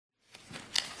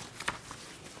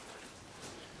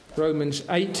Romans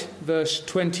 8, verse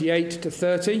 28 to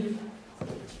 30.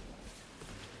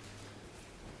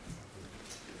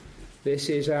 This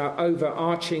is our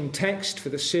overarching text for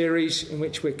the series in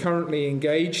which we're currently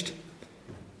engaged.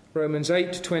 Romans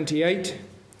 8:28.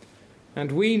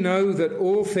 And we know that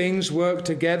all things work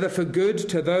together for good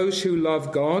to those who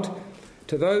love God,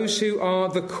 to those who are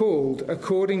the called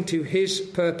according to his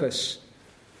purpose.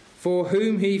 For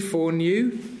whom he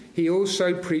foreknew, he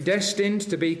also predestined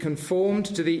to be conformed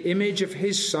to the image of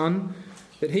his Son,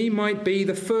 that he might be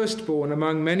the firstborn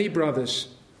among many brothers.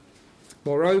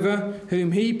 Moreover,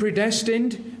 whom he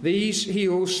predestined, these he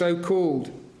also called.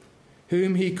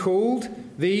 Whom he called,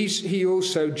 these he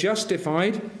also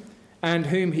justified. And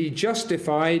whom he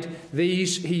justified,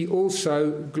 these he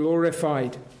also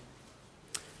glorified.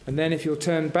 And then if you'll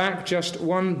turn back just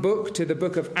one book to the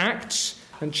book of Acts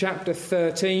and chapter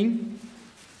 13.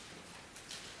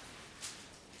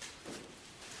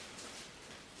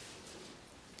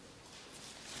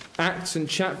 Acts and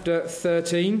chapter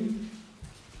 13.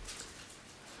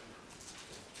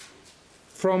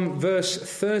 From verse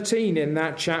 13 in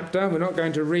that chapter, we're not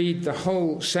going to read the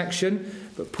whole section,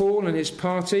 but Paul and his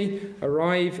party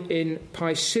arrive in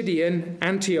Pisidian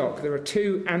Antioch. There are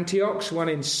two Antiochs, one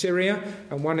in Syria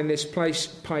and one in this place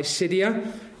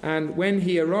Pisidia. And when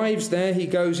he arrives there, he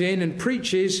goes in and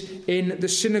preaches in the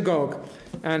synagogue.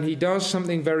 And he does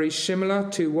something very similar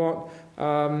to what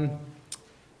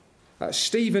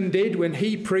Stephen did when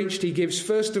he preached. He gives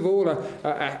first of all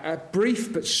a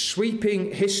brief but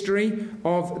sweeping history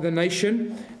of the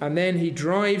nation, and then he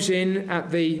drives in at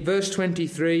the verse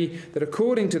 23 that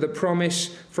according to the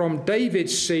promise from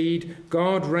David's seed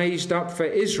God raised up for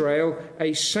Israel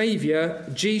a Saviour,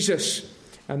 Jesus.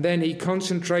 And then he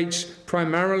concentrates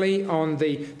primarily on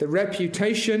the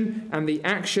reputation and the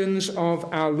actions of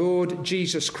our Lord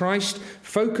Jesus Christ,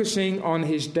 focusing on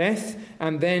his death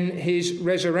and then his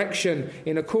resurrection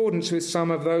in accordance with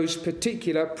some of those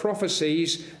particular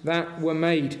prophecies that were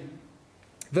made.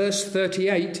 Verse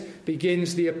 38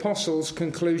 begins the apostles'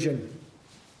 conclusion.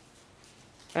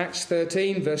 Acts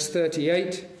 13, verse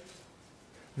 38.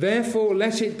 Therefore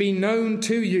let it be known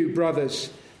to you,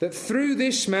 brothers, that through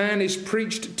this man is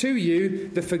preached to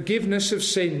you the forgiveness of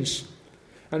sins.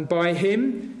 And by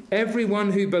him,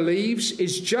 everyone who believes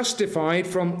is justified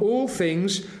from all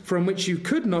things from which you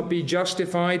could not be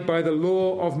justified by the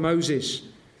law of Moses.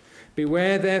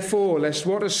 Beware, therefore, lest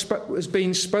what has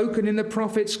been spoken in the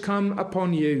prophets come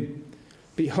upon you.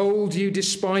 Behold, you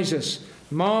despisers,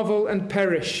 marvel and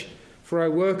perish, for I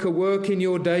work a work in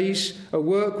your days, a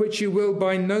work which you will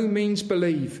by no means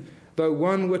believe, though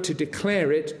one were to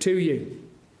declare it to you.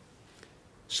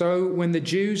 So when the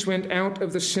Jews went out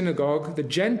of the synagogue, the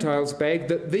Gentiles begged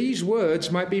that these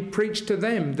words might be preached to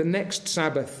them the next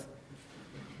Sabbath.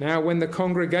 Now when the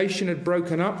congregation had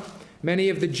broken up, many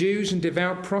of the Jews and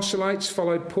devout proselytes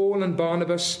followed Paul and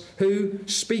Barnabas, who,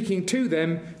 speaking to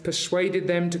them, persuaded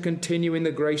them to continue in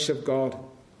the grace of God.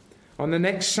 On the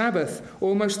next Sabbath,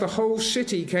 almost the whole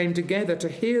city came together to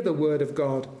hear the word of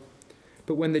God.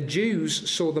 But when the Jews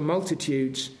saw the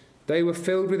multitudes, they were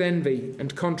filled with envy,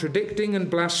 and contradicting and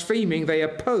blaspheming, they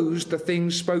opposed the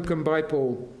things spoken by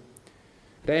Paul.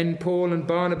 Then Paul and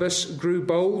Barnabas grew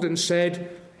bold and said,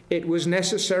 it was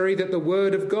necessary that the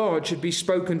word of God should be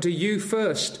spoken to you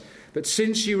first. But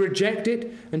since you reject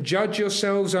it and judge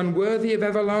yourselves unworthy of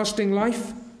everlasting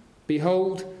life,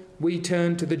 behold, we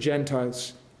turn to the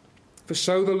Gentiles. For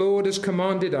so the Lord has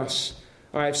commanded us,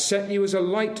 I have set you as a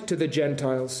light to the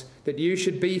Gentiles, that you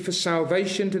should be for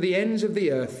salvation to the ends of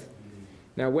the earth.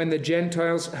 Now when the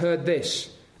Gentiles heard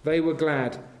this, they were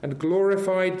glad and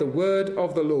glorified the word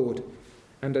of the Lord,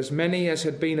 and as many as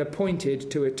had been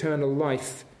appointed to eternal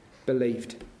life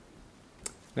believed.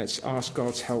 Let's ask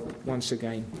God's help once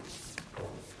again.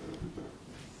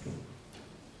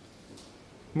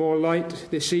 More light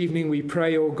this evening, we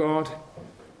pray, O God.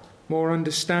 More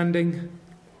understanding,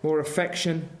 more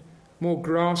affection, more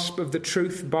grasp of the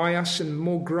truth by us, and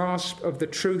more grasp of the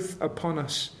truth upon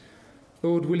us.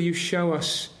 Lord, will you show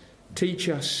us, teach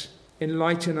us,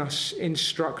 enlighten us,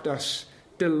 instruct us,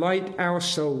 delight our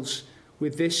souls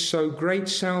with this so great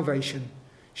salvation.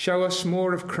 Show us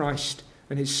more of Christ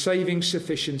and his saving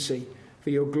sufficiency.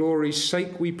 For your glory's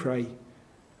sake we pray.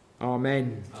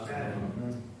 Amen.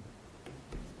 Amen.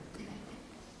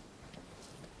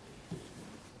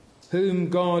 Whom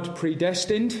God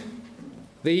predestined,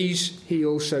 these he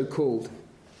also called.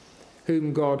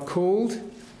 Whom God called,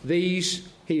 these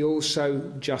he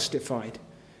also justified.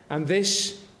 And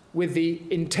this with the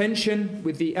intention,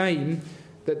 with the aim,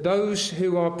 that that those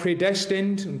who are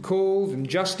predestined and called and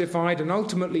justified and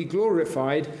ultimately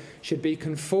glorified should be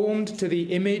conformed to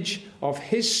the image of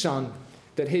his Son,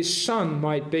 that his Son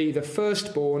might be the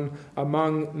firstborn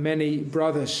among many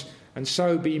brothers, and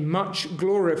so be much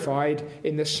glorified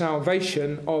in the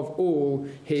salvation of all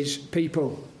his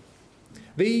people.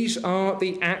 These are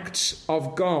the acts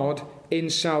of God in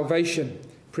salvation: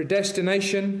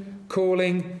 predestination,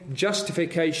 calling,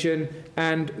 justification,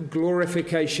 and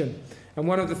glorification. And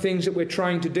one of the things that we're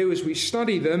trying to do as we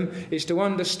study them is to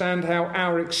understand how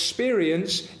our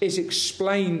experience is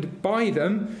explained by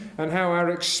them, and how our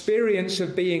experience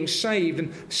of being saved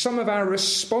and some of our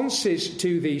responses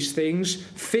to these things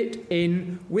fit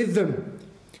in with them.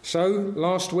 So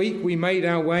last week we made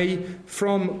our way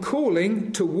from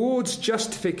calling towards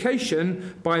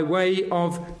justification by way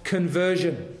of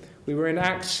conversion. We were in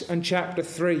Acts and chapter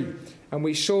 3, and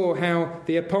we saw how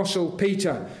the Apostle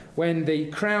Peter, when the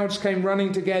crowds came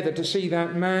running together to see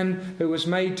that man who was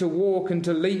made to walk and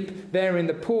to leap there in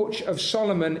the porch of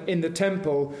Solomon in the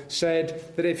temple,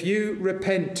 said that if you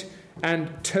repent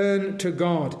and turn to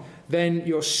God, then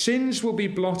your sins will be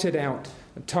blotted out,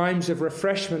 and times of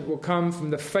refreshment will come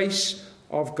from the face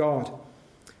of God.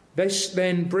 This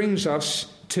then brings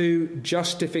us to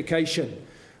justification.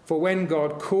 For when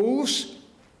God calls,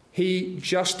 he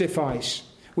justifies.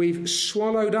 We've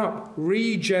swallowed up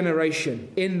regeneration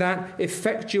in that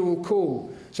effectual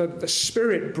call, so that the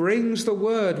Spirit brings the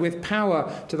word with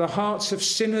power to the hearts of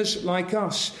sinners like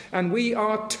us, and we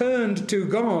are turned to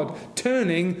God,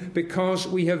 turning because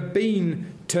we have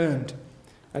been turned.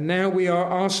 And now we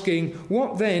are asking,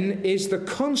 what then is the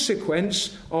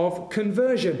consequence of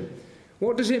conversion?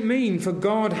 What does it mean for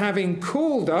God, having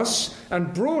called us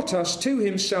and brought us to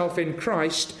himself in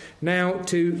Christ, now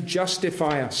to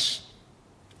justify us?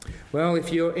 Well,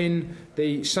 if you're in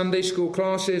the Sunday school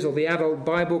classes or the adult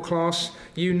Bible class,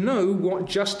 you know what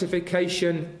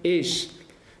justification is.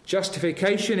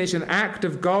 Justification is an act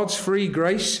of God's free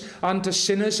grace unto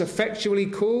sinners effectually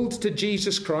called to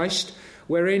Jesus Christ,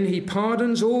 wherein he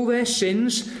pardons all their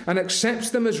sins and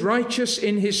accepts them as righteous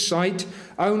in his sight,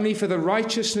 only for the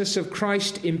righteousness of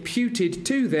Christ imputed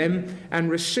to them and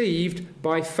received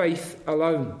by faith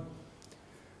alone.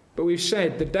 But we've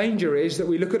said the danger is that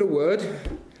we look at a word,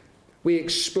 we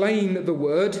explain the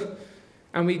word,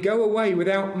 and we go away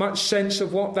without much sense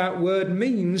of what that word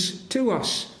means to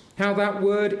us, how that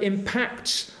word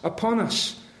impacts upon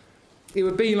us. It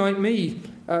would be like me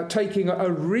taking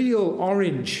a real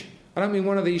orange. I don't mean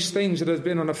one of these things that has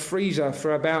been on a freezer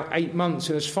for about 8 months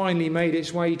and has finally made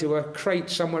its way to a crate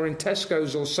somewhere in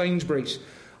Tesco's or Sainsbury's.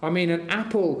 I mean an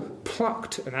apple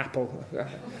plucked, an apple.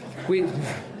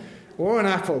 Or an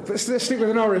apple. Let's stick with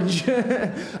an orange.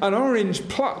 An orange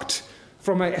plucked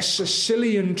from a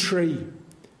Sicilian tree.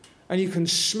 And you can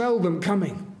smell them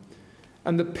coming.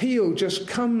 And the peel just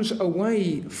comes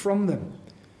away from them.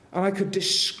 And I could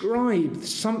describe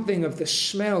something of the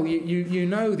smell. You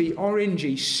know, the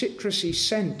orangey, citrusy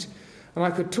scent. And I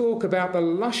could talk about the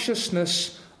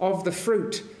lusciousness of the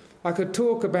fruit. I could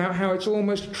talk about how it's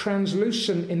almost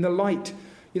translucent in the light.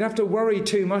 You don't have to worry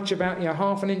too much about your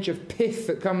half an inch of pith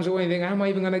that comes away and think, how am I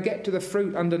even going to get to the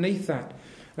fruit underneath that?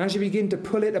 And as you begin to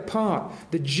pull it apart,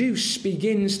 the juice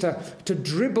begins to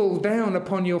dribble down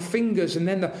upon your fingers, and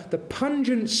then the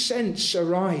pungent scents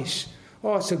arise.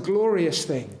 Oh, it's a glorious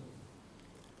thing.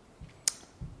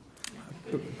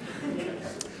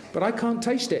 But I can't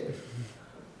taste it.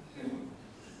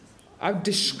 I've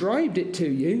described it to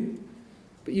you,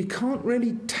 but you can't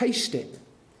really taste it.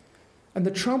 And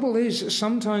the trouble is,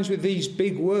 sometimes with these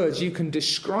big words, you can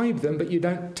describe them, but you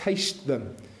don't taste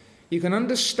them. You can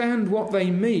understand what they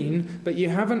mean, but you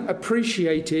haven't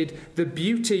appreciated the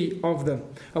beauty of them.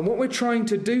 And what we're trying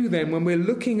to do then, when we're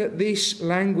looking at this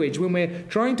language, when we're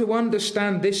trying to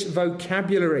understand this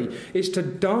vocabulary, is to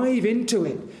dive into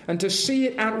it and to see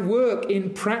it at work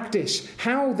in practice,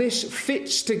 how this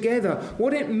fits together,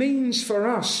 what it means for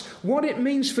us, what it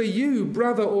means for you,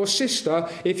 brother or sister,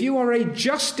 if you are a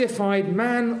justified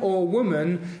man or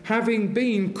woman, having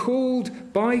been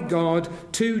called by God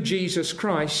to Jesus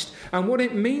Christ, and what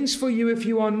it means for you if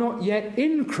you are not yet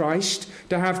in Christ,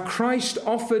 to have Christ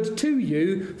offered to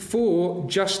you for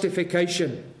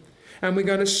justification. And we're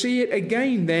going to see it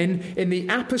again then in the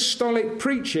apostolic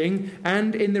preaching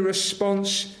and in the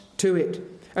response to it.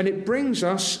 And it brings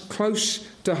us close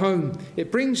to home.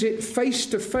 It brings it face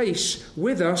to face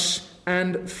with us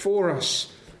and for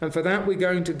us. And for that we're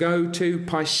going to go to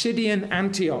Pisidian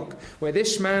Antioch, where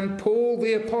this man, Paul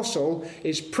the Apostle,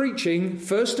 is preaching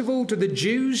first of all to the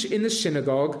Jews in the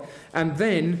synagogue and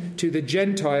then to the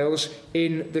Gentiles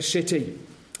in the city.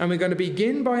 And we're going to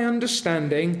begin by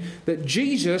understanding that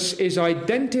Jesus is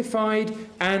identified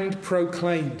and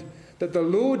proclaimed. That the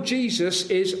Lord Jesus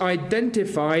is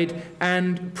identified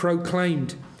and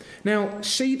proclaimed. Now,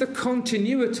 see the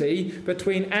continuity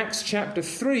between Acts chapter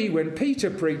 3 when Peter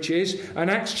preaches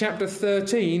and Acts chapter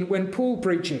 13 when Paul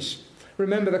preaches.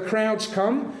 Remember, the crowds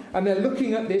come and they're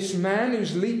looking at this man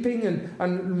who's leaping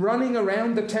and running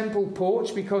around the temple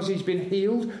porch because he's been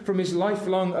healed from his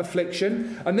lifelong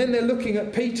affliction. And then they're looking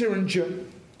at Peter and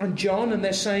John and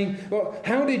they're saying, well,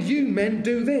 how did you men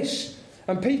do this?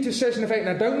 And Peter says, in effect,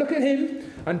 now don't look at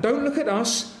him and don't look at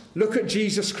us, look at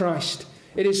Jesus Christ.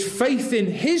 It is faith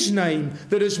in his name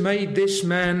that has made this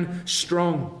man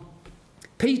strong.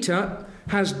 Peter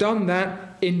has done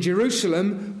that in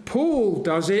Jerusalem. Paul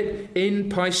does it in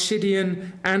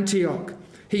Pisidian Antioch.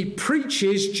 He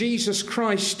preaches Jesus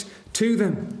Christ to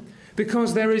them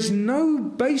because there is no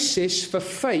basis for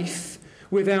faith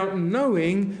without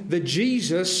knowing the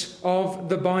Jesus of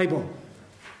the Bible.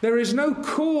 There is no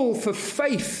call for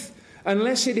faith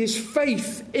unless it is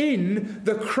faith in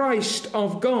the Christ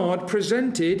of God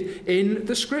presented in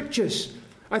the Scriptures.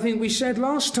 I think we said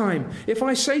last time, if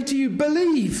I say to you,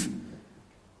 believe,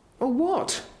 or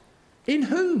what? In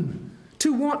whom?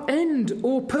 To what end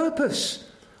or purpose?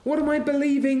 What am I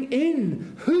believing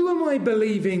in? Who am I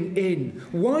believing in?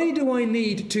 Why do I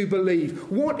need to believe?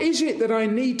 What is it that I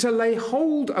need to lay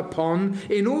hold upon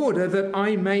in order that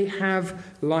I may have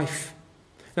life?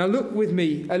 Now look with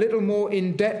me a little more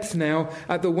in depth now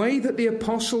at the way that the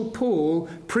Apostle Paul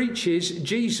preaches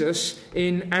Jesus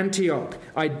in Antioch,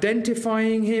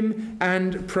 identifying him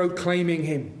and proclaiming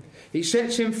him. He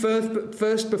sets him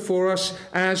first before us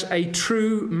as a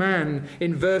true man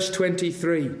in verse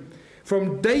 23.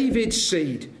 From David's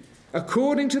seed,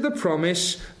 according to the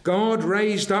promise, God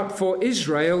raised up for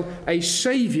Israel a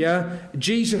Saviour,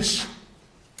 Jesus.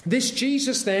 This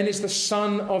Jesus then is the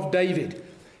son of David.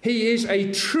 He is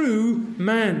a true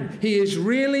man. He is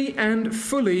really and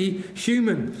fully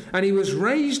human. And he was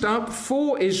raised up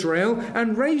for Israel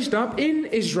and raised up in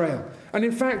Israel. And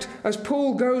in fact, as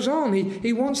Paul goes on,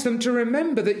 he wants them to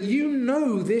remember that you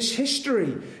know this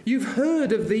history. You've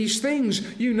heard of these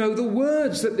things. You know the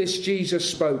words that this Jesus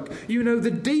spoke. You know the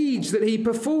deeds that he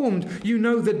performed. You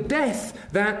know the death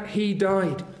that he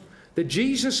died. The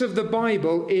Jesus of the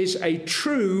Bible is a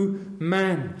true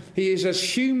man. He is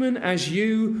as human as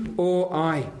you or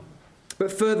I.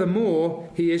 But furthermore,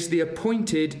 he is the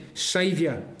appointed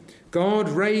Saviour. God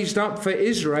raised up for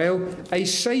Israel a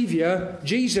Saviour,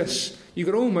 Jesus. You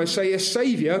could almost say a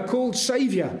Saviour called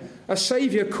Saviour. A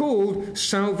Saviour called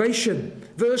salvation.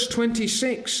 Verse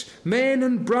 26, men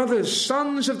and brothers,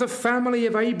 sons of the family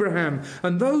of Abraham,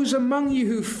 and those among you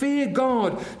who fear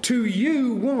God, to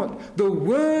you what? The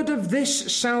word of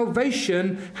this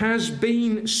salvation has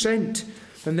been sent.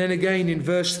 And then again in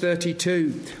verse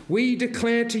 32, we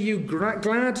declare to you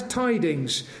glad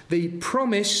tidings, the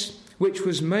promise which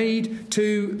was made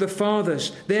to the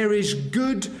fathers. There is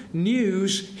good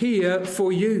news here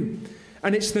for you.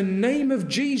 And it's the name of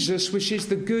Jesus which is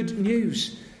the good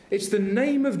news. It's the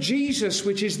name of Jesus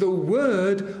which is the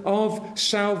word of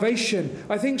salvation.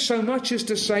 I think so much as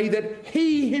to say that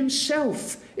he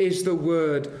himself is the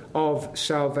word of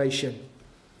salvation.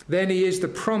 Then he is the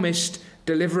promised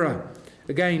deliverer.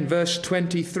 Again, verse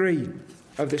 23,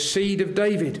 of the seed of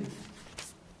David.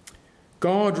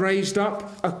 God raised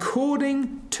up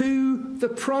according to the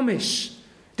promise.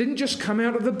 Didn't just come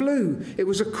out of the blue. It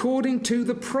was according to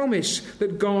the promise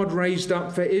that God raised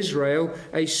up for Israel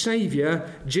a Saviour,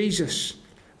 Jesus.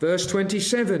 Verse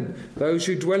 27, those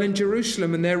who dwell in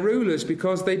Jerusalem and their rulers,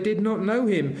 because they did not know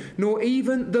him, nor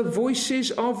even the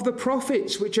voices of the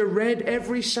prophets, which are read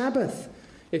every Sabbath.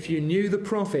 If you knew the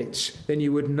prophets, then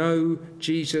you would know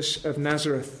Jesus of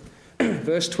Nazareth.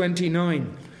 Verse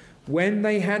 29, when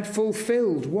they had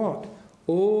fulfilled what?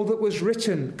 All that was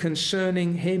written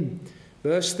concerning him.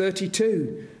 Verse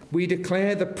 32, we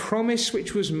declare the promise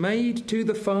which was made to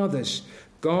the fathers.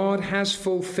 God has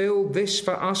fulfilled this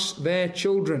for us, their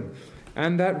children.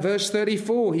 And that verse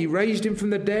 34, he raised him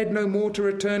from the dead, no more to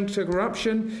return to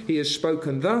corruption. He has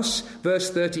spoken thus.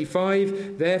 Verse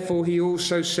 35, therefore he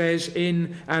also says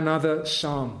in another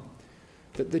psalm,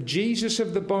 that the Jesus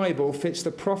of the Bible fits the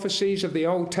prophecies of the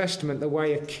Old Testament the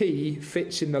way a key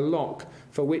fits in the lock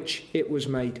for which it was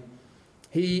made.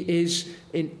 He is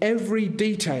in every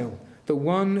detail the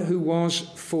one who was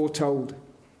foretold.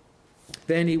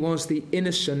 Then he was the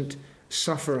innocent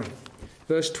sufferer.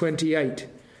 Verse 28,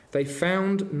 they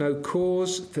found no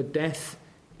cause for death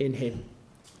in him.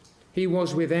 He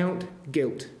was without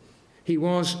guilt. He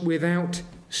was without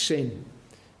sin.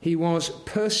 He was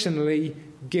personally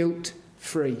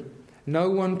guilt-free. No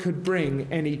one could bring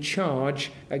any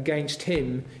charge against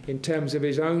him in terms of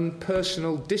his own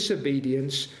personal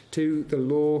disobedience to the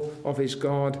law of his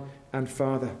God and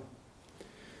Father.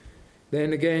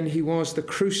 Then again, he was the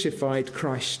crucified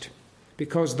Christ,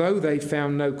 because though they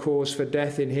found no cause for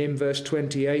death in him, verse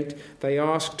 28, they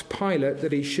asked Pilate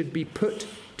that he should be put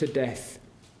to death.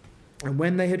 And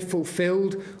when they had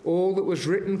fulfilled all that was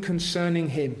written concerning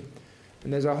him,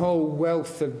 and there's a whole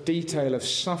wealth of detail of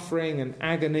suffering and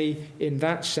agony in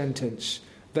that sentence,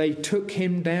 they took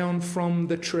him down from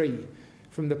the tree,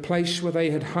 from the place where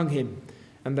they had hung him,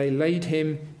 and they laid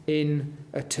him in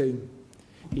a tomb.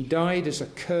 He died as a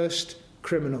cursed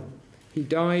criminal. He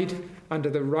died under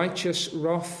the righteous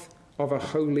wrath of a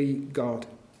holy God.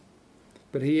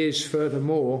 But he is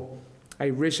furthermore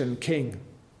a risen king.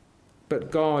 But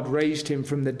God raised him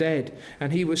from the dead,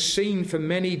 and he was seen for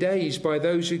many days by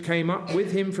those who came up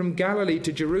with him from Galilee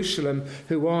to Jerusalem,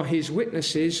 who are his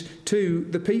witnesses to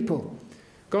the people.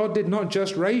 God did not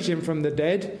just raise him from the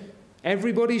dead.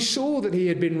 Everybody saw that he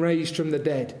had been raised from the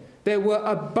dead. There were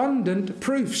abundant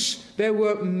proofs. There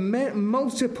were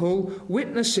multiple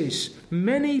witnesses.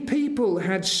 Many people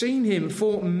had seen him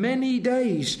for many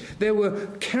days. There were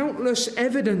countless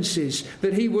evidences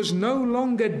that he was no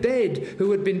longer dead,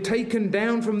 who had been taken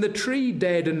down from the tree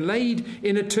dead and laid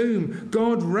in a tomb.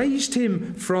 God raised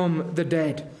him from the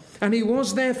dead. And he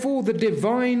was therefore the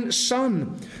divine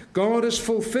Son. God has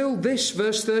fulfilled this,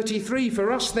 verse 33,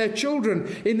 for us their children,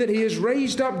 in that he has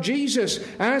raised up Jesus,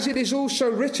 as it is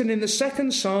also written in the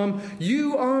second Psalm,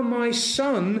 "You are my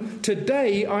Son,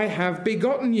 today I have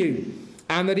begotten you."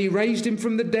 And that he raised him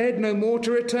from the dead, no more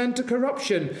to return to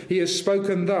corruption. He has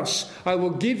spoken thus, "I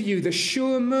will give you the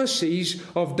sure mercies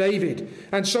of David."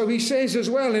 And so he says as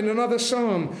well in another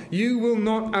psalm, "You will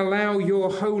not allow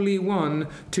your Holy One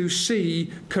to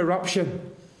see corruption."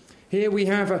 Here we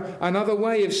have another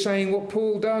way of saying what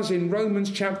Paul does in Romans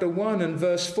chapter 1 and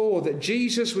verse 4, that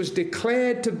Jesus was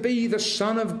declared to be the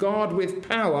Son of God with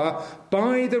power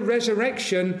by the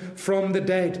resurrection from the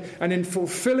dead. And in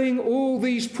fulfilling all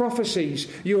these prophecies,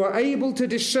 you are able to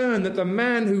discern that the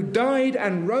man who died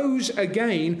and rose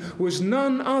again was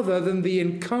none other than the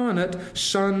incarnate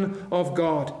Son of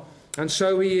God. And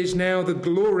so he is now the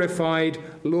glorified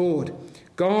Lord.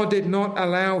 God did not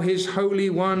allow his Holy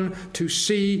One to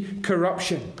see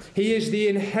corruption. He is the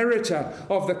inheritor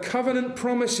of the covenant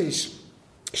promises,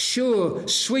 sure,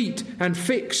 sweet and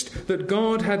fixed, that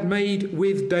God had made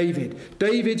with David.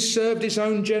 David served his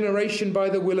own generation by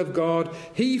the will of God.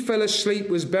 He fell asleep,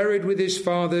 was buried with his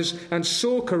fathers, and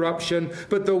saw corruption.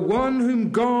 But the one whom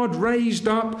God raised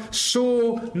up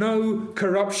saw no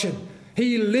corruption.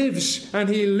 He lives, and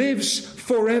he lives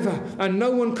forever, and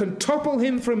no one can topple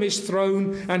him from his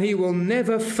throne, and he will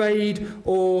never fade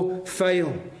or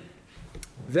fail.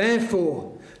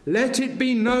 Therefore, let it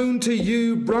be known to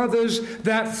you, brothers,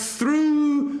 that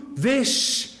through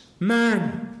this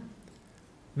man,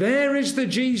 there is the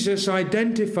Jesus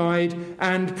identified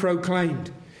and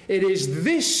proclaimed. It is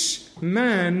this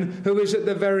man who is at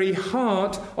the very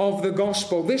heart of the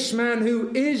gospel. This man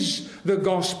who is the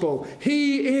gospel.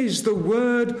 He is the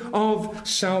word of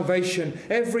salvation.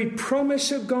 Every promise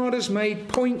that God has made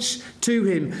points to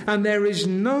him. And there is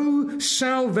no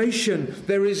salvation.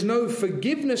 There is no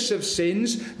forgiveness of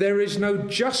sins. There is no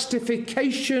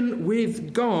justification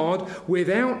with God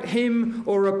without him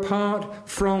or apart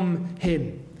from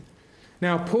him.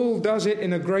 Now, Paul does it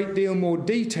in a great deal more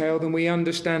detail than we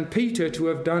understand Peter to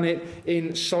have done it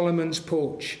in Solomon's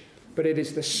porch. But it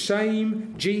is the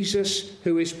same Jesus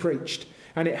who is preached.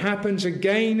 And it happens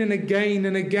again and again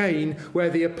and again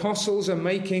where the apostles are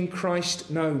making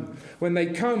Christ known. When they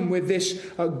come with this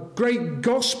great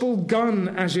gospel gun,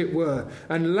 as it were,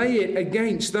 and lay it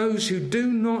against those who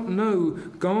do not know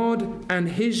God and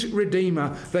his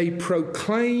Redeemer, they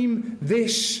proclaim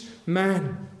this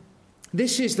man.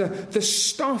 This is the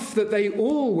stuff that they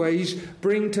always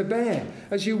bring to bear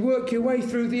as you work your way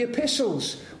through the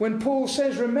epistles. When Paul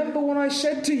says, "Remember what I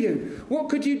said to you," what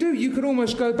could you do? You could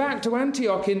almost go back to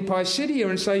Antioch in Pisidia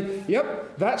and say,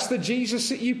 "Yep, that's the Jesus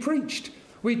that you preached.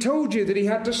 We told you that he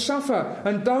had to suffer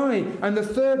and die and the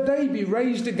third day be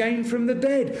raised again from the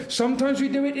dead." Sometimes we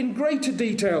do it in greater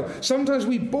detail. Sometimes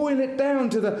we boil it down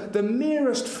to the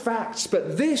merest facts.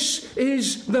 But this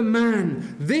is the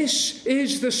man. This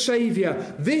is the Saviour.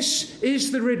 This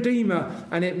is the Redeemer.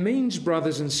 And it means,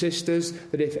 brothers and sisters,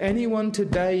 that if anyone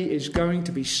today is going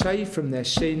to be saved from their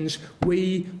sins,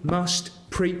 we must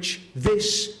preach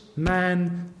this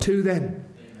man to them.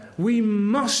 We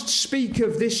must speak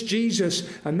of this Jesus,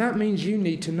 and that means you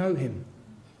need to know him.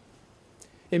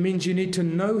 It means you need to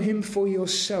know him for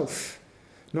yourself.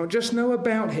 Not just know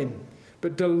about him,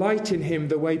 but delight in him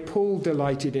the way Paul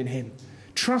delighted in him.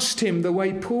 Trust him the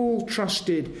way Paul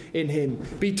trusted in him.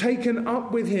 Be taken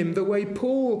up with him the way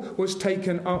Paul was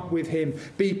taken up with him.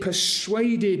 Be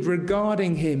persuaded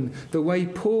regarding him the way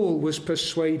Paul was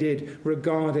persuaded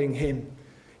regarding him.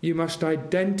 You must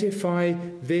identify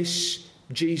this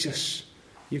Jesus.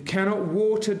 You cannot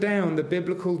water down the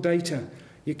biblical data.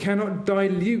 You cannot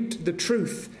dilute the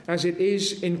truth as it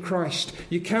is in Christ.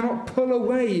 You cannot pull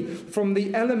away from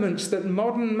the elements that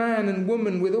modern man and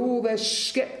woman, with all their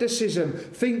skepticism,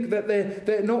 think that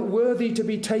they're not worthy to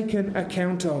be taken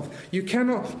account of. You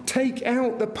cannot take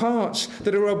out the parts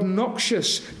that are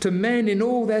obnoxious to men in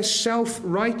all their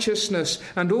self-righteousness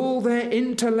and all their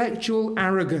intellectual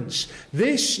arrogance.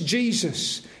 This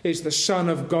Jesus is the Son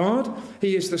of God.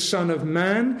 He is the Son of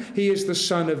Man. He is the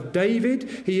Son of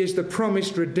David. He is the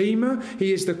promised Redeemer.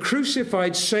 He is the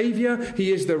crucified Saviour.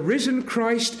 He is the risen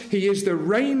Christ. He is the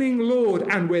reigning Lord.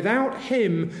 And without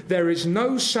him, there is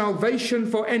no salvation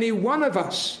for any one of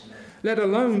us, let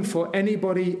alone for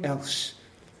anybody else.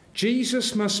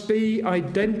 Jesus must be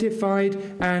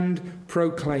identified and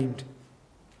proclaimed.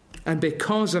 And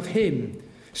because of him,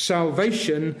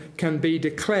 salvation can be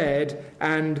declared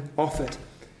and offered.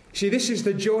 See, this is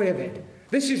the joy of it.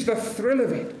 This is the thrill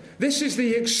of it. This is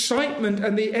the excitement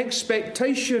and the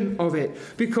expectation of it.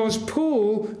 Because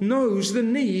Paul knows the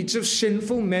needs of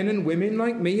sinful men and women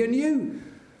like me and you.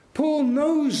 Paul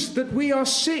knows that we are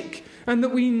sick and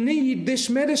that we need this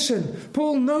medicine.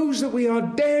 Paul knows that we are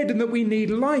dead and that we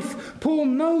need life. Paul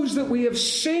knows that we have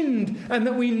sinned and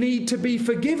that we need to be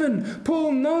forgiven.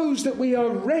 Paul knows that we are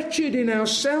wretched in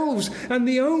ourselves, and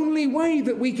the only way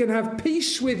that we can have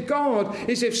peace with God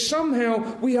is if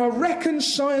somehow we are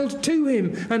reconciled to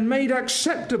him and made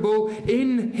acceptable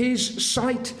in his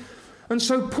sight. And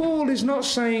so Paul is not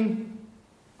saying,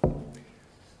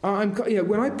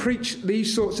 when I preach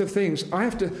these sorts of things,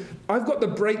 I've got the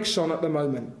brakes on at the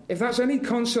moment. If that's any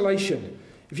consolation,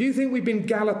 if you think we've been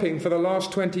galloping for the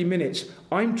last 20 minutes,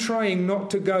 I'm trying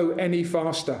not to go any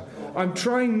faster. I'm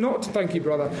trying not to, thank you,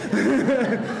 brother.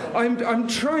 I'm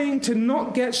trying to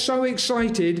not get so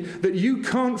excited that you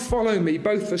can't follow me,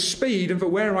 both for speed and for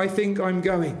where I think I'm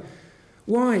going.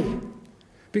 Why?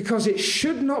 Because it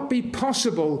should not be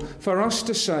possible for us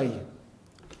to say,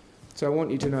 so I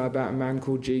want you to know about a man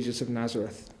called Jesus of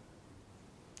Nazareth.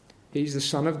 He's the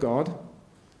Son of God.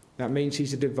 That means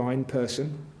he's a divine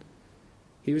person.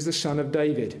 He was the son of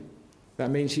David.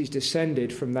 That means he's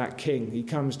descended from that king. He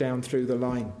comes down through the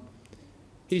line.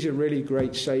 He's a really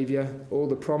great Saviour. All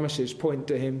the promises point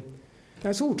to him.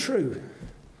 That's all true.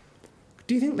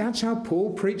 Do you think that's how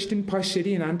Paul preached in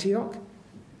Pisidian Antioch?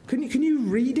 Can you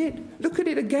read it? Look at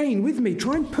it again with me.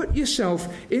 Try and put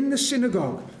yourself in the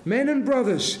synagogue. Men and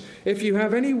brothers, if you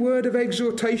have any word of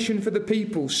exhortation for the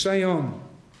people, say on.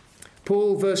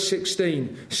 Paul, verse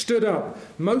 16, stood up,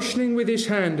 motioning with his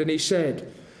hand, and he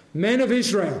said, Men of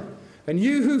Israel, and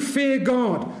you who fear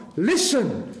God,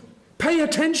 listen, pay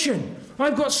attention.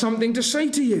 I've got something to say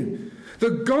to you. The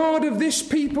God of this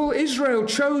people, Israel,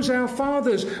 chose our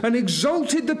fathers and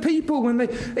exalted the people when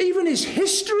even his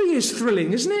history is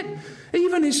thrilling, isn't it?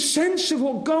 Even his sense of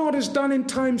what God has done in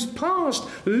times past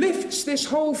lifts this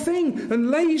whole thing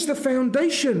and lays the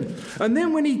foundation. And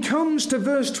then when he comes to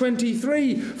verse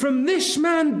 23, from this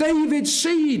man David's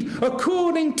seed,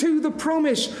 according to the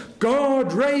promise,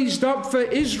 God raised up for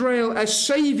Israel a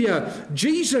Saviour,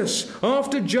 Jesus,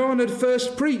 after John had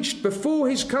first preached before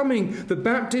his coming the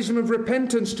baptism of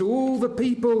repentance to all the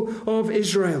people of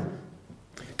Israel.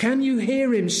 Can you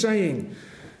hear him saying,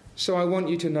 so I want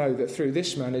you to know that through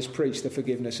this man is preached the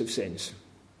forgiveness of sins?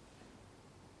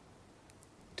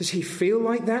 Does he feel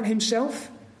like that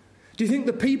himself? Do you think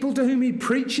the people to whom he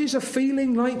preaches are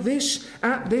feeling like this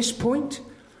at this point?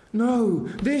 No,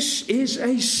 this is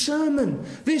a sermon.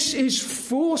 This is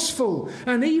forceful.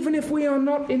 And even if we are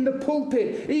not in the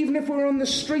pulpit, even if we're on the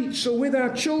streets or with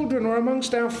our children or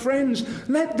amongst our friends,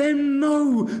 let them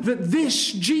know that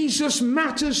this Jesus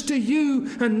matters to you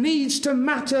and needs to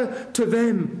matter to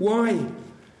them. Why?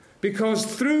 Because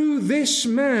through this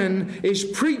man is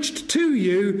preached to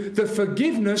you the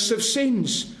forgiveness of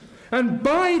sins. And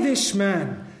by this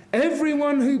man,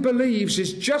 everyone who believes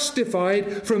is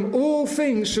justified from all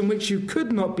things from which you could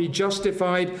not be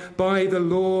justified by the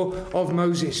law of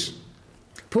Moses.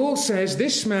 Paul says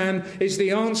this man is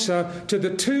the answer to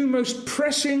the two most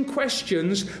pressing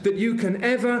questions that you can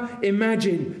ever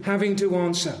imagine having to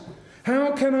answer.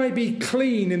 How can I be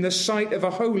clean in the sight of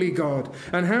a holy God?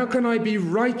 And how can I be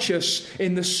righteous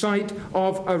in the sight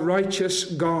of a righteous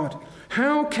God?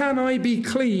 How can I be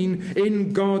clean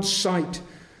in God's sight?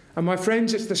 And my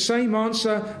friends, it's the same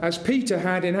answer as Peter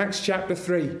had in Acts chapter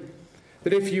 3.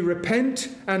 That if you repent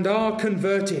and are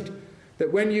converted,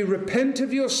 that when you repent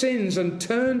of your sins and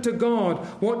turn to God,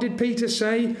 what did Peter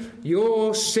say?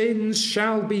 Your sins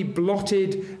shall be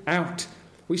blotted out.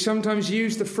 We sometimes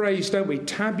use the phrase, don't we?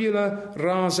 Tabula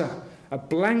rasa, a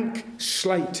blank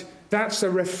slate. That's a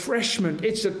refreshment.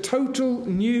 It's a total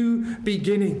new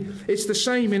beginning. It's the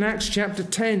same in Acts chapter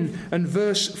 10 and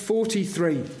verse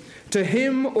 43. To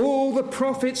him all the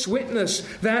prophets witness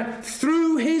that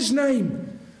through his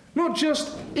name, not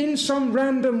just in some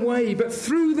random way, but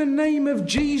through the name of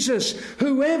Jesus,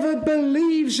 whoever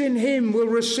believes in him will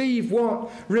receive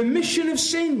what? Remission of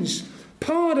sins,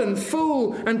 pardon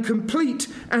full and complete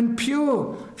and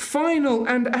pure, final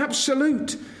and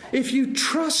absolute. If you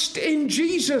trust in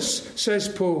Jesus, says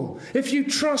Paul, if you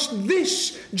trust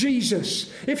this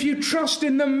Jesus, if you trust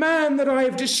in the man that I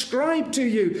have described to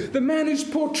you, the man who's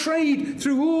portrayed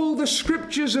through all the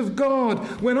scriptures of God,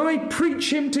 when I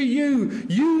preach him to you,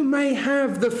 you may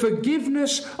have the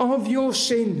forgiveness of your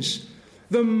sins.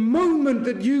 The moment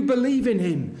that you believe in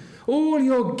him, all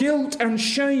your guilt and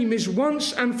shame is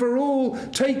once and for all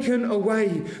taken away.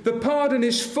 The pardon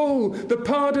is full. The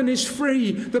pardon is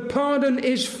free. The pardon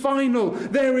is final.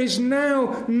 There is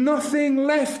now nothing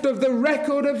left of the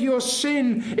record of your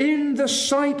sin in the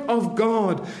sight of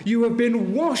God. You have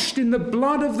been washed in the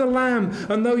blood of the Lamb,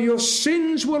 and though your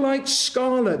sins were like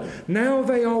scarlet, now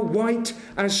they are white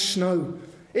as snow.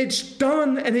 It's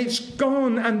done and it's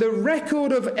gone, and the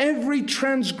record of every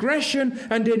transgression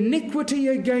and iniquity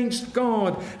against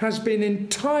God has been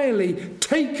entirely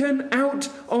taken out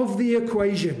of the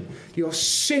equation. Your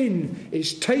sin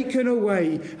is taken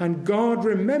away and God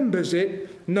remembers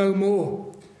it no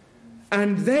more.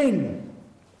 And then,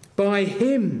 by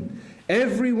him,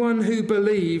 everyone who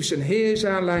believes, and here's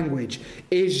our language,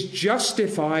 is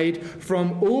justified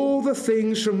from all the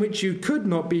things from which you could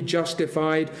not be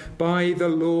justified by the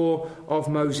law of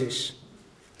Moses.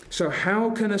 So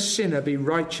how can a sinner be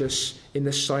righteous in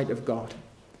the sight of God?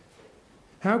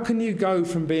 How can you go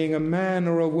from being a man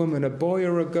or a woman, a boy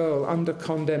or a girl under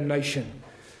condemnation,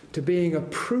 to being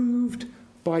approved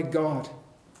by God?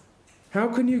 How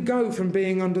can you go from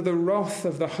being under the wrath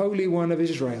of the Holy One of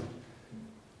Israel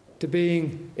to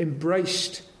being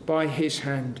embraced by his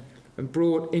hand and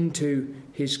brought into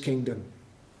his kingdom?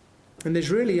 And there's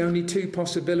really only two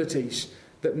possibilities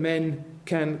that men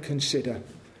can consider.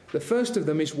 The first of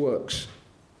them is works.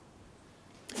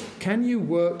 Can you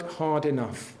work hard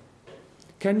enough?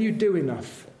 Can you do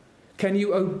enough? Can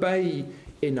you obey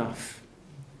enough?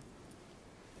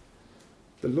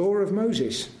 The law of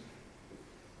Moses.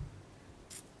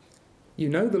 You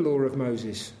know the law of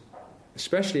Moses,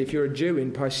 especially if you're a Jew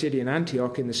in Pisidian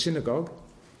Antioch in the synagogue.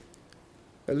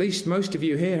 At least most of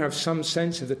you here have some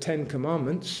sense of the 10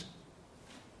 Commandments.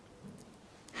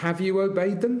 Have you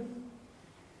obeyed them?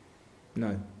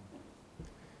 No.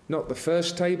 Not the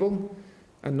first table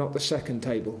and not the second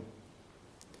table.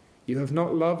 You have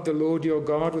not loved the Lord your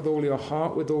God with all your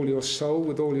heart, with all your soul,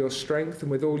 with all your strength, and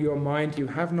with all your mind. You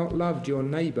have not loved your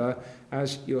neighbour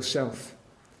as yourself.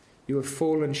 You have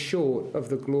fallen short of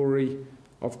the glory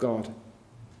of God.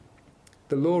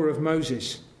 The law of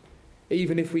Moses,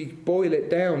 even if we boil it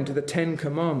down to the 10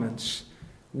 Commandments,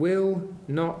 will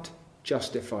not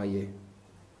justify you.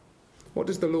 What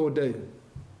does the law do?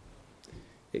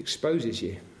 It exposes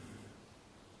you.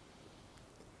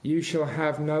 You shall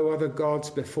have no other gods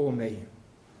before me.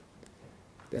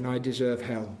 Then I deserve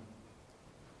hell.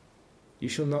 You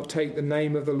shall not take the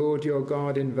name of the Lord your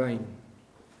God in vain.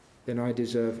 Then I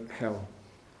deserve hell.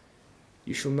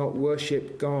 You shall not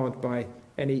worship God by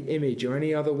any image or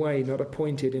any other way not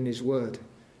appointed in his word.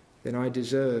 Then I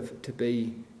deserve to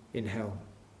be in hell.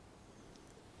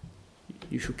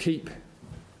 You shall keep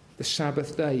the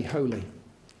Sabbath day holy.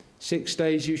 6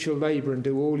 days you shall labour and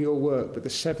do all your work, but the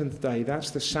seventh day,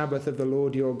 that's the Sabbath of the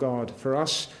Lord your God. For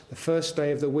us, the first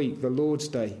day of the week, the Lord's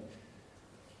day.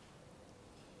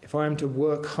 If I am to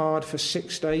work hard for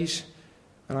 6 days,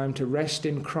 and I am to rest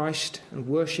in Christ and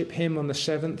worship him on the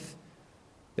seventh,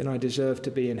 then I deserve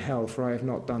to be in hell, for I have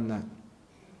not done that.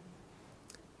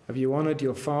 Have you honoured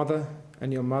your father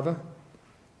and your mother?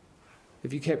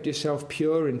 Have you kept yourself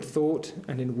pure in thought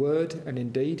and in word and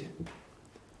in deed?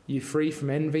 Are you free from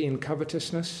envy and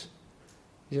covetousness?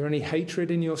 Is there any hatred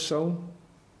in your soul?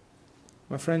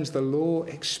 My friends, the law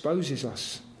exposes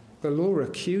us. The law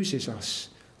accuses us.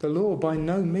 The law by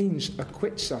no means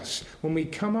acquits us. When we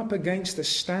come up against the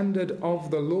standard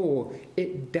of the law,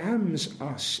 it damns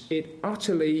us. It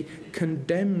utterly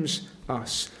condemns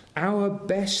us. Our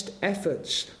best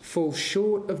efforts fall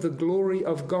short of the glory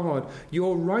of God.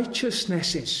 Your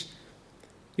righteousnesses,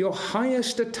 your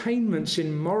highest attainments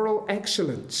in moral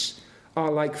excellence,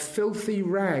 are like filthy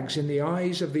rags in the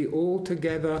eyes of the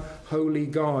altogether holy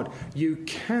God. You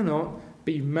cannot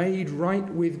be made right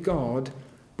with God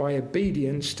by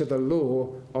obedience to the law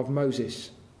of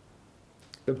Moses.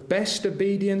 The best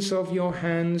obedience of your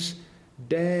hands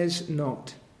dares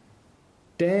not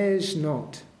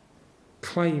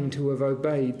claim to have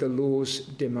obeyed the law's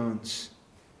demands.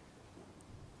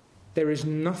 There is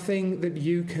nothing that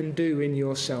you can do in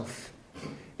yourself.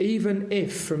 Even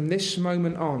if from this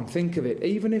moment on, think of it,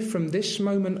 even if from this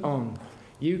moment on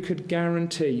you could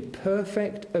guarantee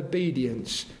perfect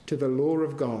obedience to the law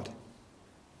of God,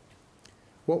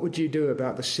 what would you do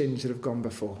about the sins that have gone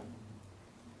before?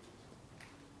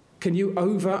 Can you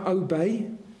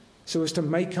over-obey so as to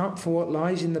make up for what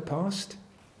lies in the past?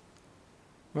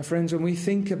 My friends, when we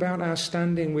think about our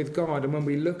standing with God and when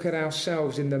we look at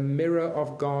ourselves in the mirror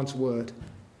of God's word,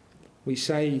 we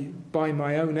say, by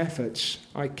my own efforts,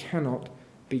 I cannot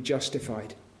be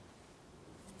justified.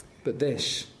 But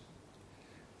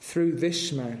through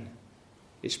this man,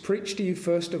 is preached to you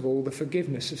first of all the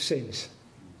forgiveness of sins.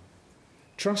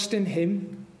 Trust in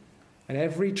him, and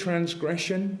every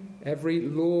transgression, every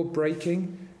law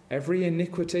breaking, every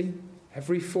iniquity,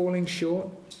 every falling short,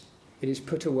 it is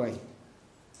put away.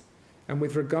 And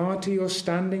with regard to your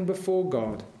standing before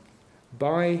God,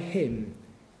 by him,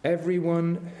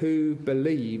 everyone who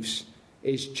believes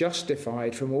is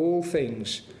justified from all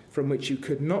things from which you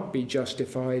could not be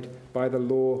justified by the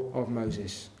law of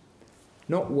Moses.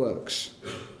 Not works,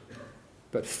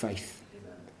 but faith.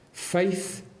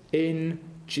 Faith in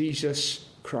Jesus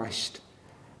Christ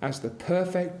as the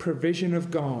perfect provision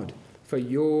of God for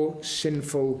your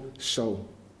sinful soul.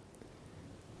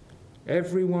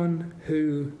 Everyone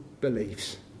who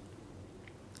believes.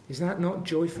 Is that not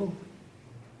joyful?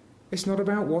 It's not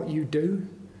about what you do.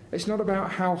 It's not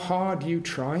about how hard you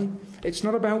try. It's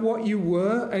not about what you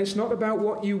were, and it's not about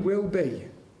what you will be.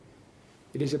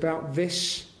 It is about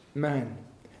this man,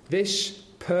 this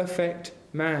perfect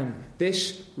man,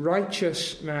 this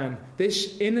righteous man,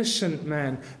 this innocent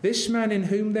man, this man in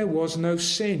whom there was no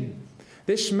sin.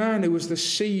 This man who was the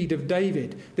seed of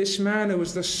David, this man who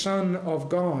was the Son of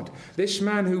God, this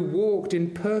man who walked in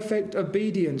perfect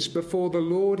obedience before the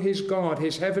Lord his God,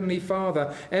 his heavenly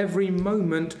Father, every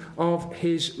moment of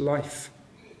his life.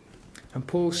 And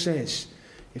Paul says,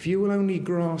 if you will only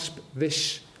grasp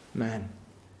this man,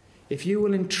 if you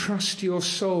will entrust your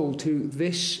soul to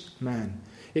this man,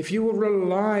 if you will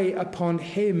rely upon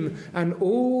him and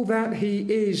all that he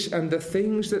is and the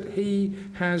things that he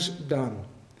has done,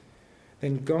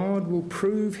 then God will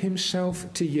prove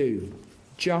himself to you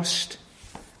just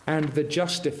and the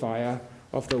justifier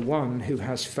of the one who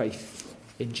has faith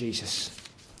in Jesus.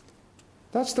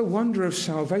 That's the wonder of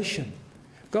salvation.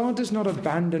 God does not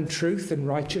abandon truth and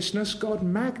righteousness. God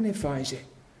magnifies it.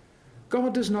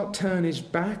 God does not turn his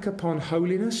back upon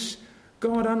holiness.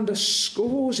 God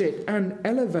underscores it and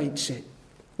elevates it.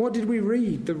 What did we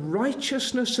read? The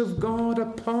righteousness of God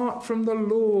apart from the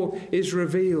law is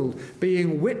revealed,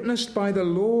 being witnessed by the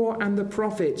law and the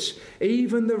prophets,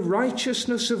 even the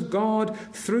righteousness of God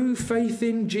through faith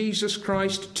in Jesus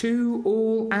Christ to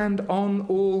all and on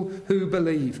all who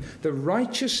believe. The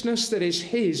righteousness that is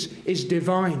his is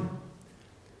divine,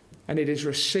 and it is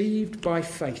received by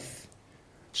faith,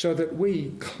 so that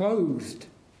we, clothed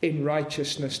in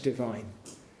righteousness divine,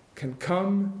 can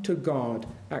come to God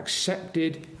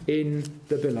accepted in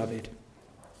the beloved.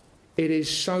 It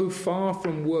is so far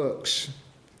from works.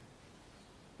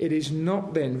 It is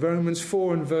not then, Romans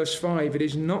 4 and verse 5, it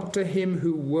is not to him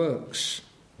who works,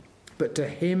 but to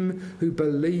him who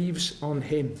believes on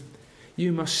him.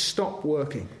 You must stop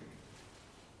working.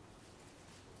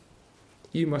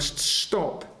 You must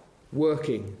stop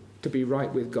working to be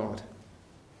right with God.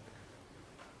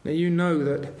 Now you know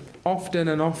that often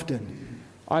and often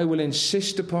I will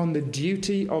insist upon the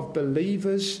duty of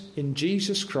believers in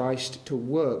Jesus Christ to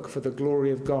work for the glory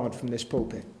of God from this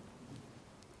pulpit.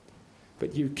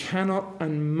 But you cannot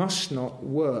and must not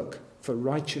work for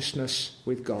righteousness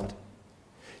with God.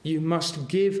 You must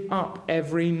give up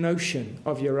every notion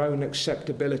of your own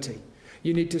acceptability.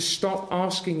 You need to stop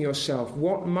asking yourself,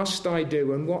 what must I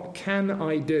do and what can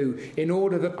I do in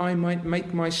order that I might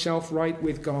make myself right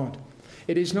with God?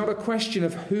 It is not a question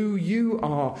of who you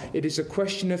are. It is a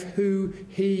question of who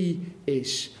he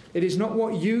is. It is not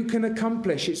what you can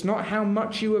accomplish. It's not how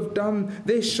much you have done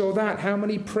this or that, how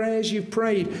many prayers you've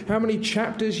prayed, how many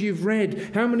chapters you've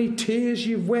read, how many tears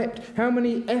you've wept, how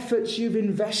many efforts you've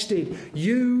invested.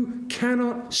 You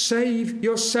cannot save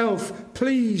yourself.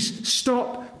 Please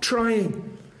stop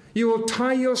trying. You will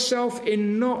tie yourself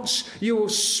in knots. You will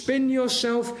spin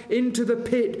yourself into the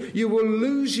pit. You will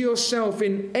lose yourself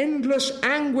in endless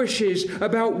anguishes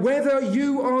about whether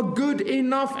you are good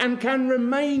enough and can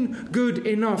remain good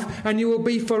enough. And you will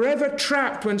be forever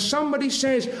trapped when somebody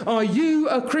says, "Are you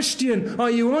a Christian?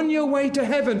 Are you on your way to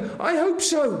heaven?" I hope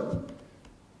so.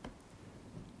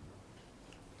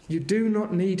 You do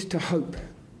not need to hope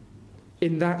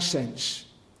in that sense.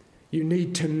 You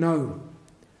need to know.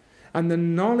 And the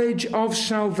knowledge of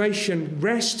salvation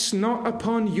rests not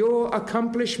upon your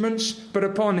accomplishments, but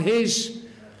upon His.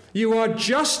 You are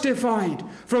justified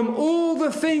from all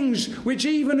the things which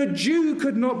even a Jew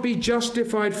could not be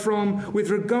justified from with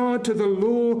regard to the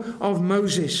law of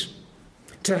Moses.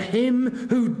 To him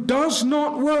who does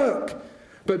not work,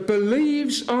 but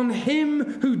believes on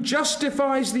Him who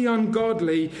justifies the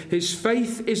ungodly, his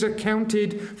faith is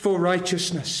accounted for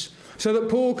righteousness. So that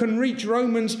Paul can reach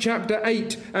Romans chapter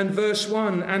 8 and verse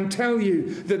 1 and tell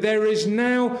you that there is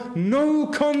now no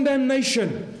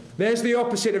condemnation. There's the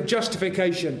opposite of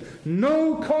justification.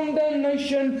 No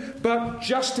condemnation, but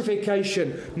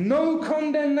justification. No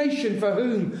condemnation for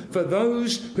whom? For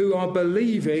those who are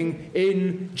believing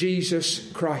in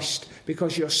Jesus Christ.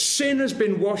 Because your sin has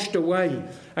been washed away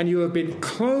and you have been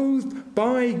clothed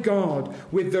by God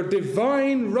with the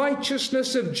divine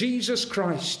righteousness of Jesus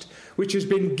Christ, which has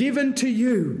been given to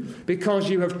you because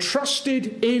you have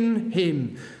trusted in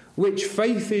Him, which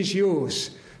faith is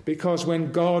yours because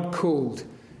when God called,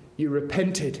 you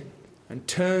repented and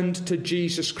turned to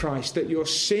Jesus Christ, that your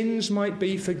sins might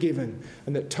be forgiven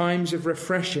and that times of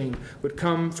refreshing would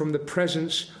come from the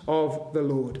presence of the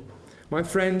Lord. My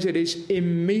friends, it is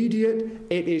immediate,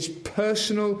 it is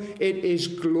personal, it is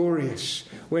glorious.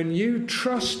 When you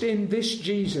trust in this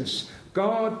Jesus,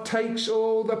 God takes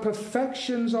all the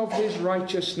perfections of His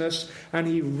righteousness and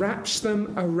He wraps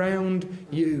them around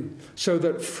you, so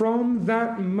that from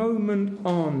that moment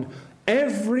on,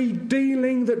 every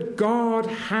dealing that God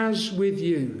has with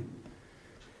you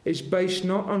is based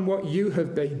not on what you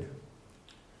have been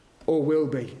or will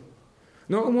be,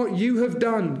 not on what you have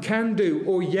done, can do,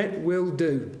 or yet will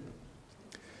do,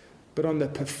 but on the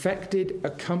perfected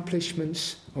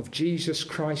accomplishments of Jesus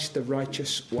Christ, the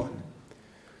righteous one.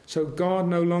 So God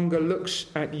no longer looks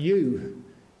at you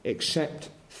except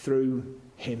through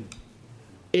Him.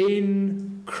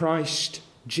 In Christ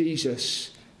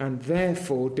Jesus, and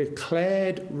therefore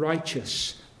declared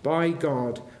righteous by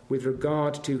God with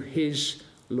regard to His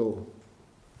law.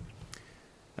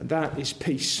 And that is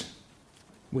peace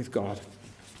with God.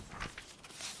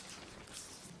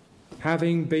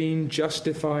 Having been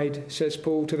justified, says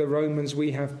Paul to the Romans,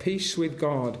 we have peace with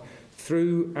God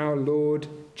through our Lord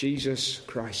Jesus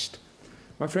Christ.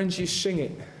 My friends, you sing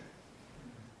it.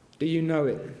 Do you know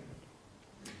it?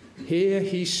 Here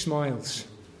He smiles,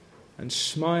 and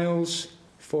smiles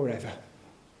forever.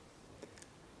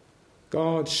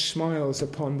 God smiles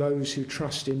upon those who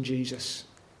trust in Jesus.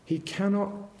 He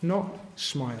cannot not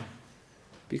smile,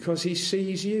 because He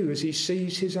sees you as He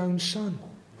sees His own Son.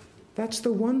 That's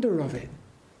the wonder of it.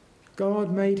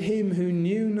 God made Him who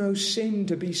knew no sin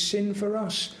to be sin for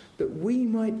us, that we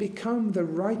might become the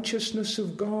righteousness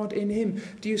of God in Him.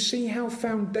 Do you see how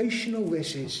foundational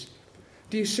this is?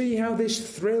 Do you see how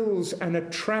this thrills and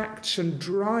attracts and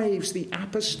drives the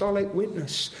apostolic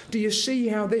witness? Do you see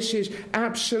how this is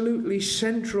absolutely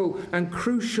central and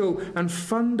crucial and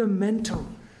fundamental?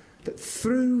 That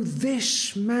through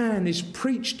this man is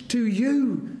preached to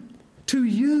you,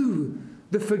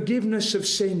 the forgiveness of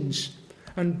sins.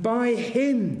 And by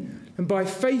Him and by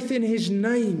faith in His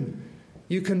name,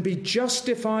 you can be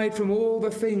justified from all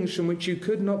the things from which you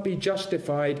could not be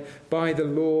justified by the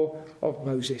law of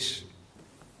Moses.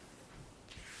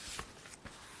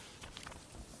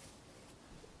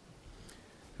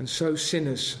 And so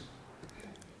sinners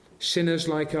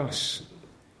like us,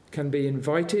 can be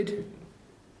invited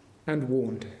and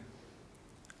warned.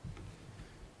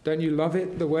 Don't you love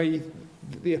it, the way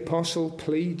the apostle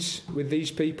pleads with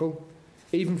these people,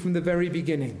 even from the very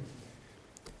beginning?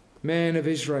 Men of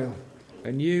Israel,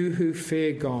 and you who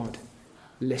fear God,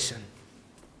 listen.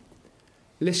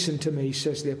 Listen to me,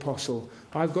 says the apostle.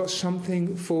 I've got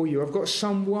something for you. I've got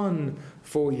someone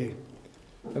for you.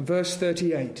 And verse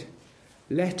 38,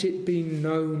 let it be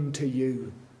known to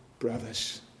you,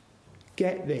 brothers.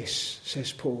 Get this,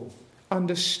 says Paul.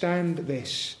 Understand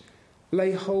this.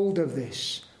 Lay hold of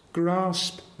this.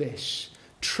 Grasp this.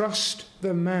 Trust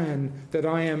the man that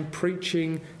I am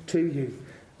preaching to you.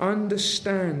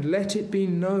 Understand, let it be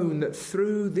known that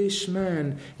through this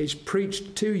man is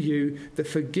preached to you the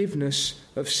forgiveness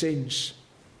of sins.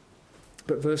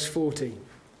 But verse 40,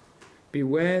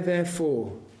 beware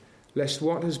therefore, lest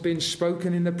what has been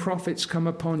spoken in the prophets come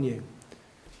upon you.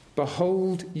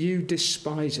 Behold, you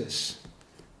despisers,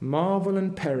 marvel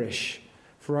and perish,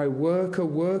 for I work a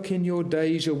work in your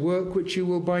days, a work which you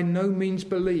will by no means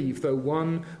believe, though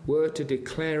one were to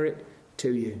declare it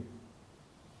to you.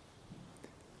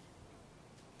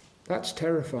 That's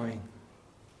terrifying.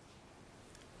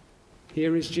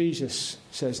 Here is Jesus,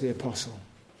 says the apostle.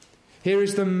 Here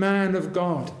is the man of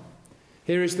God.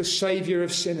 Here is the Saviour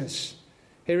of sinners.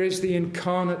 Here is the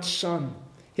incarnate Son.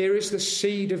 Here is the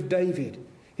seed of David.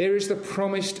 Here is the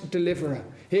promised deliverer.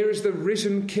 Here is the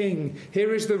risen King.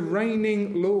 Here is the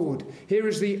reigning Lord. Here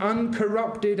is the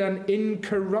uncorrupted and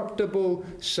incorruptible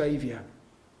Saviour.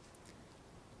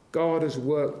 God has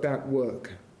worked that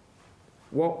work.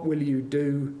 What will you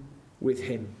do with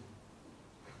him?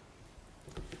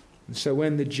 And so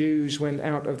when the Jews went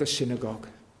out of the synagogue,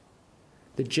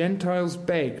 the Gentiles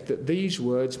begged that these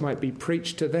words might be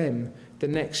preached to them the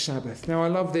next Sabbath. Now I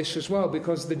love this as well,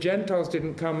 because the Gentiles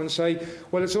didn't come and say,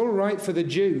 well, it's all right for the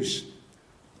Jews.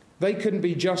 They couldn't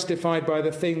be justified by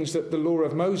the things that the law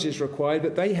of Moses required,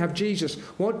 but they have Jesus.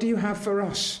 What do you have for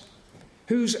us?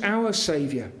 Who's our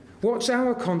Saviour? What's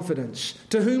our confidence?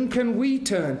 To whom can we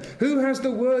turn? Who has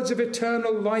the words of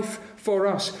eternal life for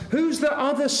us? Who's the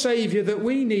other Saviour that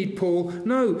we need, Paul?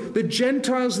 No, the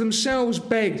Gentiles themselves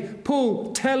begged,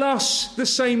 Paul, tell us the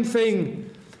same thing.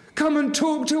 Come and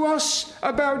talk to us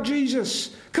about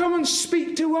Jesus. Come and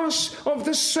speak to us of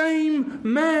the same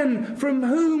man from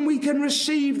whom we can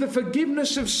receive the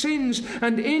forgiveness of sins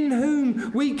and in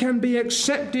whom we can be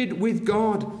accepted with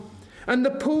God. And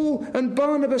the Paul and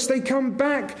Barnabas, they come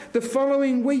back the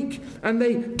following week and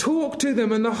they talk to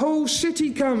them, and the whole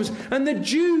city comes. And the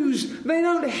Jews, they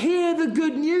don't hear the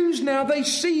good news now. They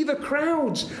see the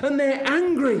crowds and they're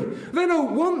angry. They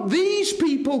don't want these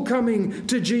people coming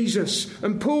to Jesus.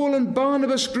 And Paul and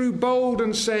Barnabas grew bold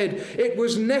and said, it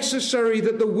was necessary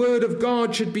that the word of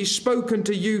God should be spoken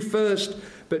to you first.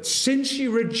 But since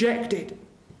you reject it,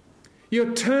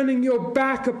 you're turning your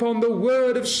back upon the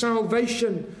word of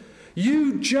salvation.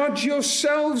 You judge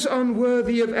yourselves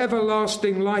unworthy of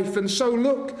everlasting life. And so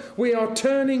look, we are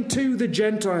turning to the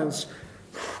Gentiles.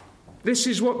 This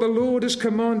is what the Lord has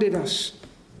commanded us.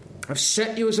 I've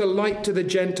set you as a light to the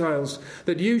Gentiles,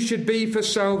 that you should be for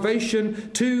salvation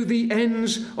to the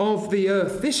ends of the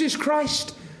earth. This is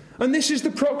Christ, and this is the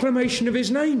proclamation of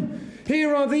his name.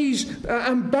 Here are these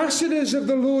ambassadors of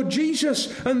the Lord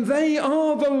Jesus, and they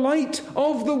are the light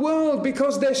of the world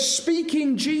because they're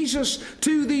speaking Jesus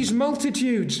to these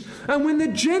multitudes. And when the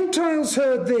Gentiles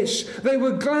heard this, they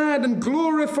were glad and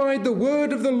glorified the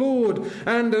word of the Lord,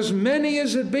 and as many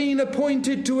as had been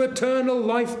appointed to eternal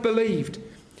life believed.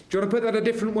 Do you want to put that a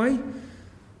different way?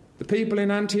 The people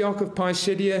in Antioch of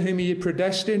Pisidia, whom he had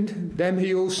predestined, them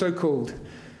he also called.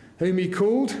 Whom he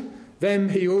called, them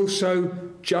he also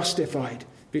justified,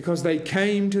 because they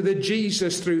came to the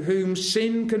Jesus through whom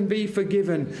sin can be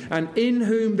forgiven, and in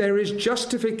whom there is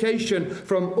justification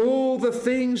from all the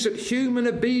things that human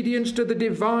obedience to the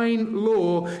divine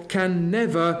law can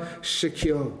never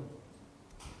secure.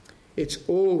 It's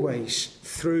always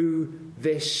through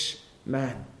this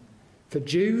man, for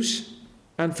Jews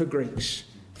and for Greeks,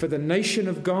 for the nation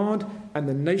of God and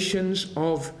the nations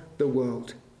of the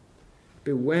world.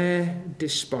 Beware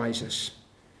despisers.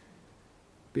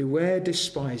 Beware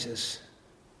despisers.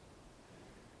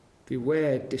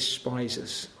 Beware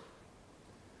despisers.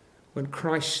 When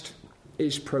Christ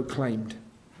is proclaimed,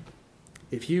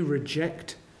 if you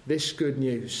reject this good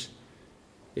news,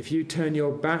 if you turn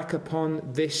your back upon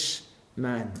this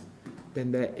man,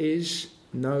 then there is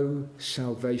no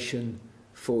salvation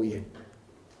for you.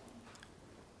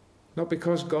 Not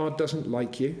because God doesn't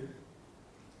like you,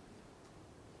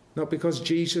 not because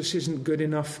Jesus isn't good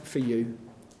enough for you,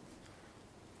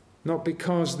 not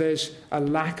because there's a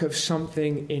lack of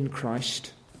something in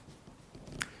Christ,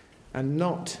 and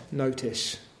not,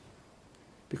 notice,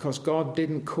 because God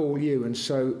didn't call you and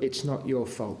so it's not your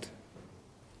fault.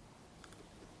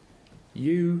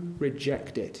 You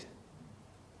reject it.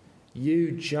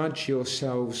 You judge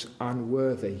yourselves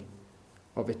unworthy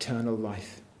of eternal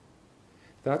life.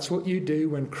 That's what you do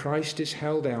when Christ is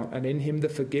held out, and in him the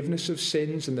forgiveness of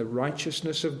sins and the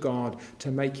righteousness of God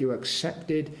to make you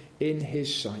accepted in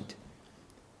his sight.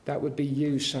 That would be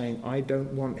you saying, I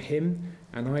don't want him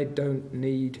and I don't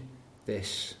need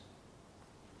this.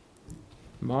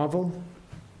 Marvel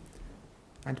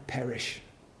and perish.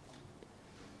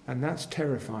 And that's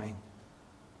terrifying,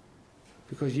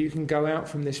 because you can go out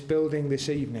from this building this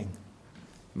evening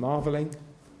marveling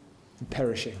and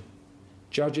perishing,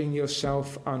 judging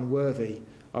yourself unworthy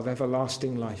of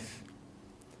everlasting life.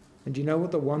 And you know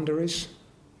what the wonder is?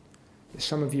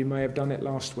 Some of you may have done it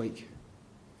last week,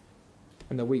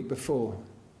 and the week before,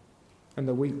 and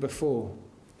the week before,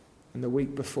 and the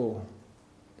week before.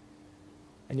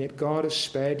 And yet God has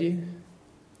spared you,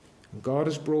 and God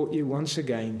has brought you once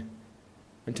again,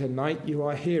 and tonight you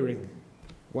are hearing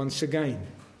once again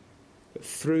that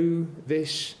through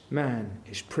this man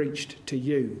is preached to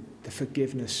you the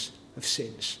forgiveness of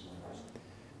sins.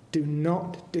 Do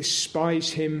not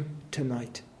despise him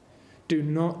tonight. Do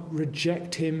not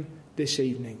reject him this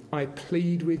evening. I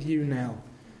plead with you now,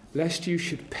 lest you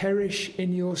should perish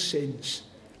in your sins.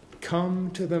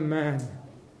 Come to the man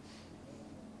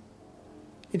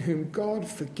in whom God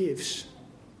forgives.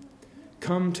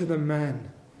 Come to the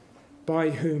man by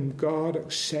whom God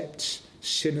accepts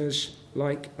sinners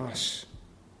like us.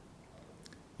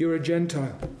 You're a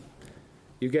Gentile.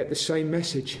 You get the same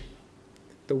message.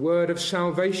 The word of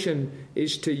salvation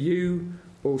is to you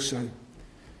also.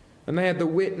 And they had the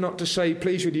wit not to say,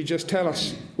 please would you just tell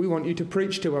us? We want you to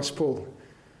preach to us, Paul.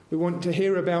 We want to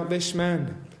hear about this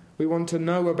man. We want to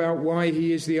know about why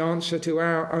he is the answer to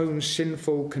our own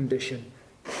sinful condition.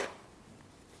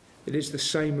 It is the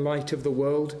same light of the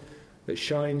world that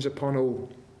shines upon all.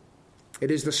 It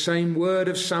is the same word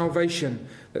of salvation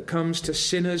that comes to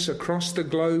sinners across the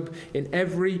globe in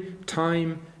every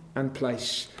time and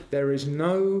place. There is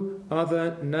no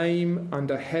other name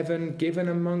under heaven given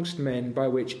amongst men by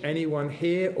which anyone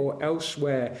here or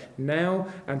elsewhere, now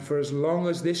and for as long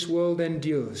as this world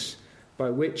endures, by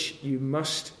which you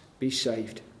must be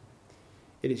saved.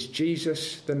 It is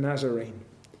Jesus the Nazarene.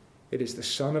 It is the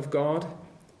Son of God.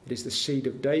 It is the seed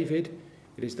of David.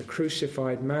 It is the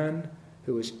crucified man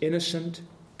who was innocent,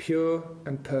 pure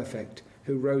and perfect,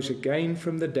 who rose again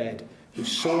from the dead, who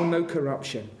saw no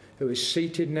corruption, who is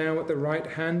seated now at the right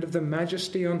hand of the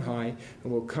Majesty on high,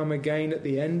 and will come again at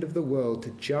the end of the world to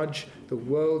judge the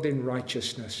world in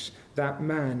righteousness, that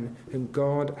man whom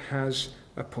God has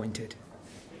appointed.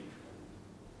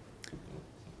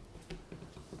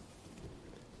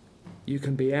 You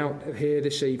can be out of here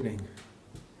this evening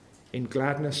in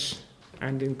gladness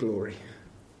and in glory.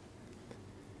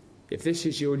 If this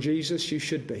is your Jesus, you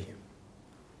should be.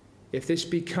 If this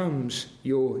becomes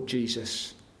your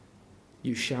Jesus,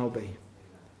 you shall be.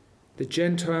 The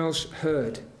Gentiles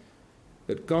heard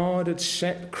that God had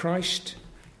set Christ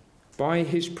by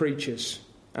his preachers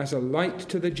as a light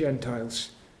to the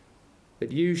Gentiles,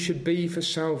 that you should be for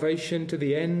salvation to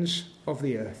the ends of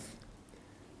the earth.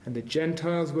 And the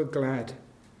Gentiles were glad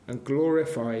and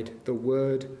glorified the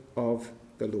word of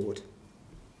the Lord.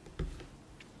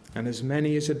 And as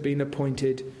many as had been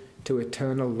appointed to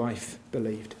eternal life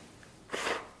believed.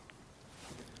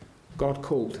 God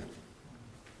called,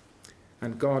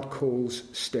 and God calls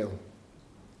still.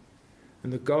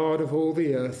 And the God of all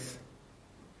the earth,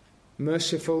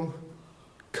 merciful,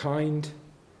 kind,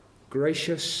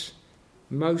 gracious,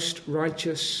 most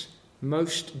righteous,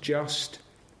 most just,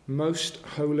 most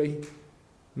holy,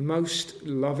 most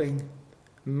loving,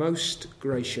 most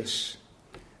gracious,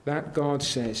 that God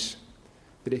says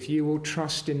that if you will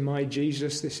trust in my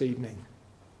Jesus this evening,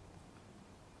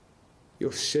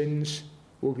 your sins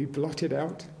will be blotted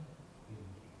out.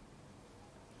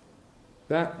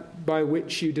 That by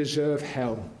which you deserve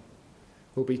hell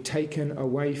will be taken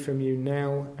away from you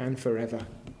now and forever.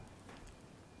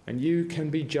 And you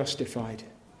can be justified.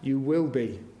 You will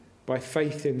be, by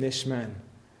faith in this man,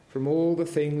 from all the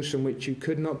things from which you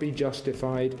could not be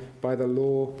justified by the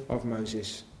law of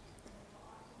Moses.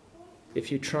 If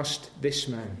you trust this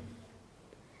man,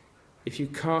 if you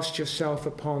cast yourself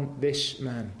upon this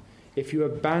man, if you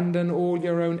abandon all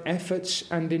your own efforts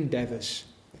and endeavours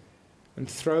and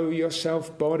throw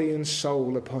yourself body and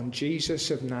soul upon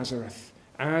Jesus of Nazareth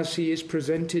as he is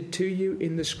presented to you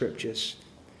in the Scriptures,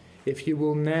 if you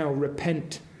will now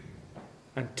repent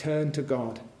and turn to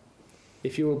God,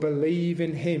 if you will believe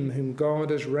in him whom God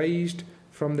has raised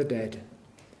from the dead,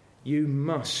 you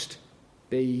must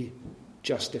be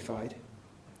justified.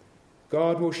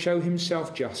 God will show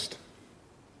himself just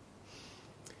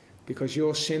because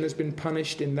your sin has been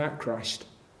punished in that Christ.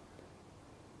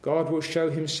 God will show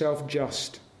himself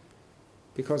just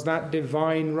because that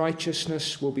divine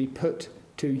righteousness will be put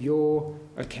to your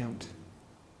account.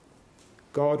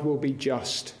 God will be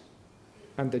just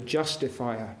and the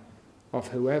justifier of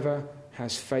whoever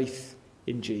has faith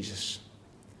in Jesus.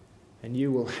 And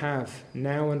you will have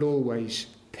now and always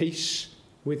peace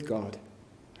with God,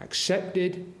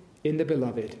 accepted in the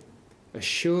beloved,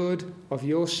 assured of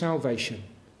your salvation,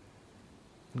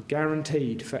 and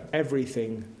guaranteed for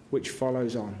everything which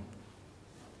follows on.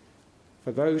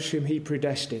 For those whom he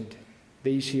predestined,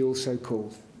 these he also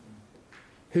called.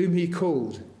 Whom he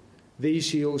called,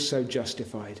 these he also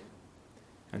justified.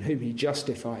 and whom he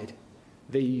justified,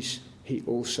 these he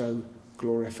also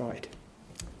glorified.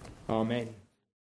 Amen.